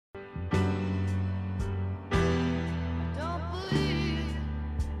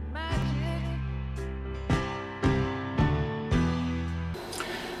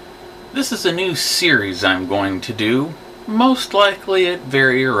This is a new series I'm going to do, most likely at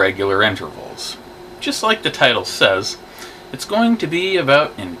very irregular intervals. Just like the title says, it's going to be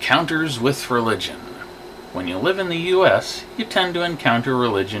about encounters with religion. When you live in the US, you tend to encounter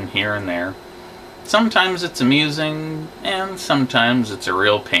religion here and there. Sometimes it's amusing, and sometimes it's a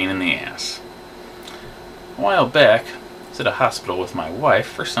real pain in the ass. A while back, I was at a hospital with my wife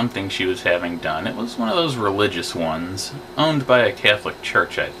for something she was having done. It was one of those religious ones, owned by a Catholic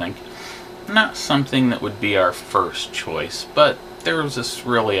church, I think. Not something that would be our first choice, but there was this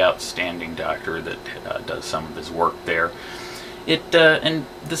really outstanding doctor that does some of his work there. And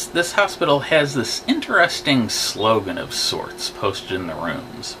this hospital has this interesting slogan of sorts posted in the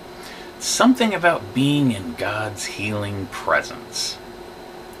rooms. Something about being in God's healing presence.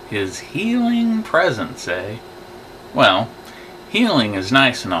 His healing presence, eh? Well, healing is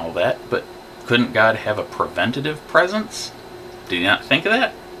nice and all that, but couldn't God have a preventative presence? Do you not think of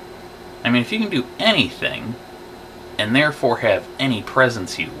that? I mean, if you can do anything, and therefore have any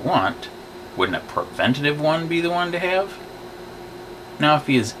presence you want, wouldn't a preventative one be the one to have? Now, if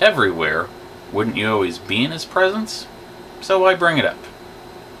he is everywhere, wouldn't you always be in his presence? So why bring it up?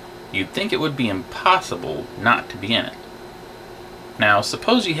 You'd think it would be impossible not to be in it. Now,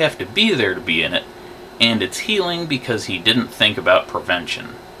 suppose you have to be there to be in it, and it's healing because he didn't think about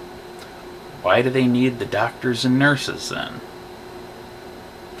prevention. Why do they need the doctors and nurses then?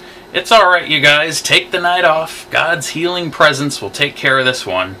 It's alright, you guys, take the night off. God's healing presence will take care of this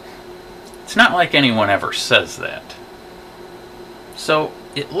one. It's not like anyone ever says that. So,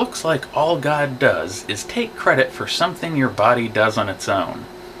 it looks like all God does is take credit for something your body does on its own.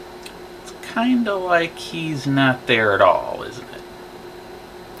 It's kinda like he's not there at all, isn't it?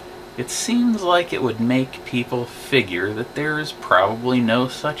 It seems like it would make people figure that there is probably no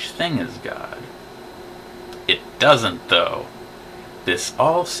such thing as God. It doesn't, though. This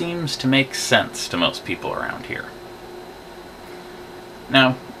all seems to make sense to most people around here.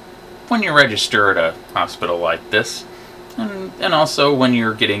 Now, when you register at a hospital like this, and also when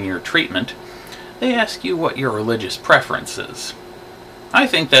you're getting your treatment, they ask you what your religious preference is. I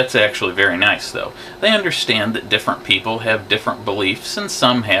think that's actually very nice, though. They understand that different people have different beliefs and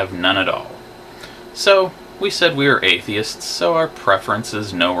some have none at all. So, we said we were atheists, so our preference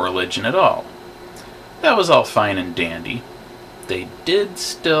is no religion at all. That was all fine and dandy. They did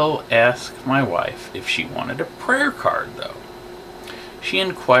still ask my wife if she wanted a prayer card, though. She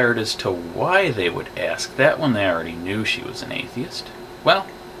inquired as to why they would ask that when they already knew she was an atheist. Well,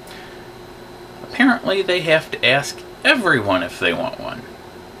 apparently they have to ask everyone if they want one.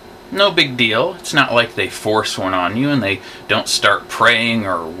 No big deal. It's not like they force one on you and they don't start praying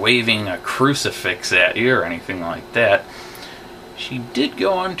or waving a crucifix at you or anything like that. She did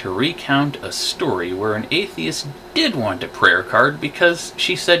go on to recount a story where an atheist did want a prayer card because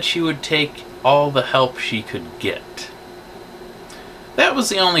she said she would take all the help she could get. That was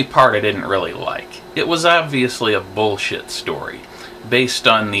the only part I didn't really like. It was obviously a bullshit story, based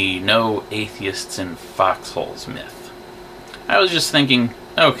on the no atheists in foxholes myth. I was just thinking,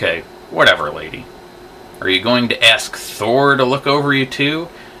 okay, whatever, lady. Are you going to ask Thor to look over you too?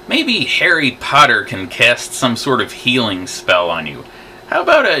 Maybe Harry Potter can cast some sort of healing spell on you. How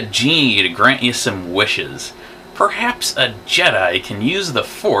about a genie to grant you some wishes? Perhaps a Jedi can use the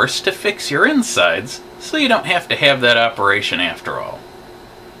Force to fix your insides, so you don't have to have that operation after all.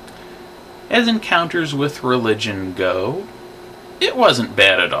 As encounters with religion go, it wasn't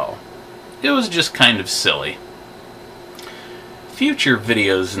bad at all. It was just kind of silly. Future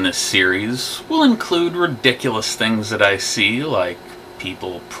videos in this series will include ridiculous things that I see, like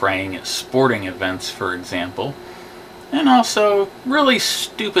people praying at sporting events, for example, and also really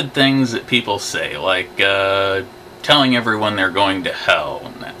stupid things that people say, like telling everyone they're going to hell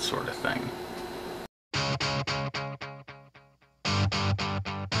and that sort of thing.